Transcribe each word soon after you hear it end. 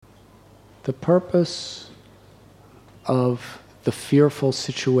The purpose of the fearful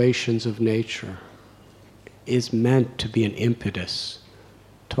situations of nature is meant to be an impetus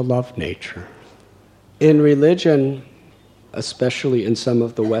to love nature. In religion, especially in some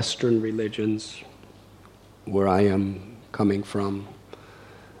of the Western religions where I am coming from,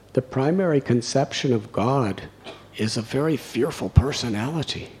 the primary conception of God is a very fearful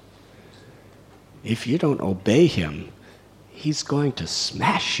personality. If you don't obey him, he's going to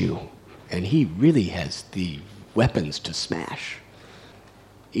smash you, and he really has the weapons to smash.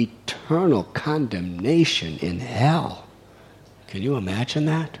 Eternal condemnation in hell. Can you imagine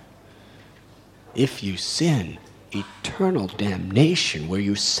that? If you sin, eternal damnation where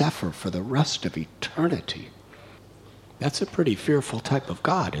you suffer for the rest of eternity. That's a pretty fearful type of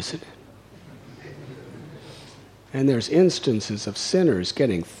God, isn't it? And there's instances of sinners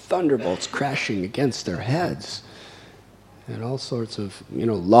getting thunderbolts crashing against their heads and all sorts of,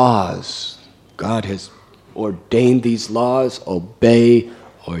 laws. God has ordained these laws, obey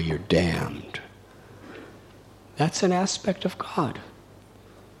or you're damned. That's an aspect of God.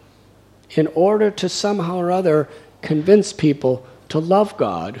 In order to somehow or other convince people to love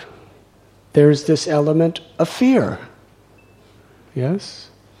God, there's this element of fear. Yes?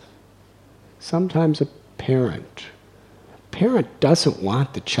 Sometimes a parent doesn't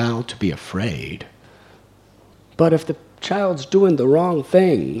want the child to be afraid. But if the child's doing the wrong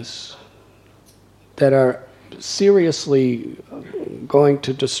things that are seriously going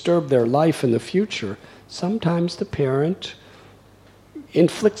to disturb their life in the future, sometimes the parent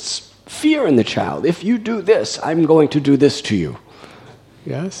inflicts fear in the child. If you do this, I'm going to do this to you.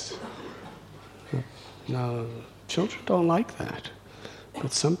 Yes? No, children don't like that.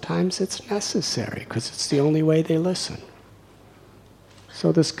 But sometimes it's necessary because it's the only way they listen.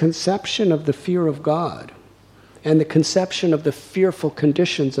 So this conception of the fear of God and the conception of the fearful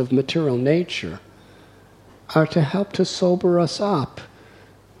conditions of material nature are to help to sober us up,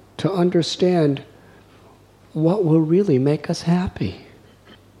 to understand what will really make us happy.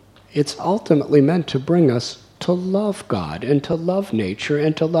 It's ultimately meant to bring us to love God and to love nature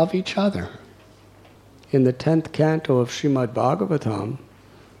and to love each other. In the 10th canto of Srimad Bhagavatam,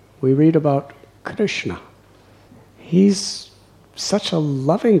 we read about Krishna. He's such a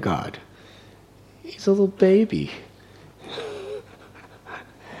loving God. He's a little baby.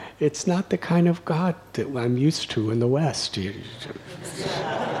 It's not the kind of God that I'm used to in the West.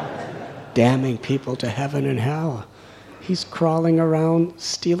 Damning people to heaven and hell. He's crawling around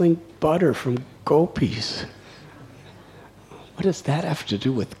stealing butter from gopis. What does that have to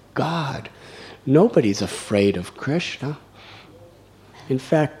do with God? Nobody's afraid of Krishna. In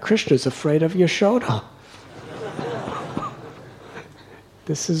fact, Krishna's afraid of Yashoda.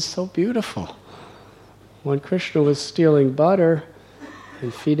 This is so beautiful. When Krishna was stealing butter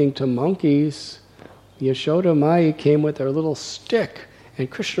and feeding to monkeys, Yashoda Mai came with her little stick, and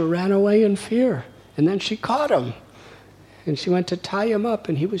Krishna ran away in fear. And then she caught him. And she went to tie him up,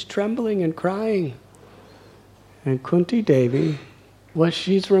 and he was trembling and crying. And Kunti Devi,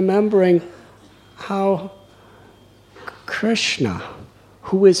 she's remembering how Krishna,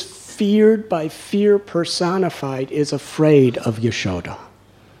 who is feared by fear personified, is afraid of Yashoda.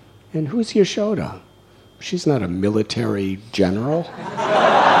 And who's Yashoda? She's not a military general.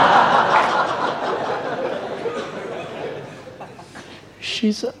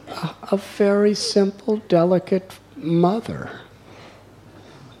 She's a very simple, delicate mother,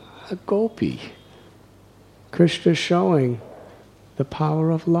 a gopi. Krishna showing the power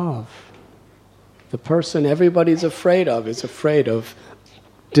of love. The person everybody's afraid of is afraid of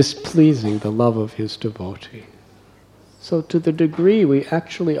displeasing the love of his devotee. So to the degree we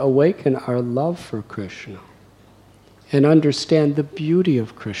actually awaken our love for Krishna and understand the beauty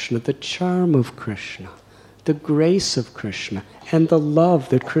of Krishna, the charm of Krishna, the grace of Krishna, and the love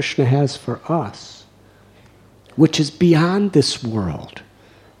that Krishna has for us, which is beyond this world.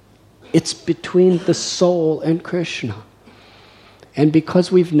 It's between the soul and Krishna. And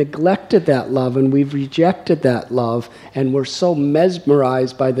because we've neglected that love and we've rejected that love and we're so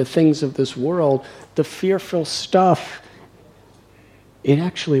mesmerized by the things of this world, the fearful stuff, it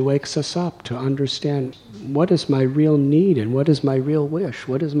actually wakes us up to understand what is my real need and what is my real wish,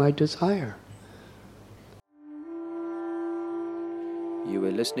 what is my desire. You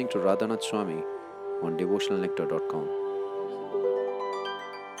were listening to Radhanath Swami on devotionalnectar.com.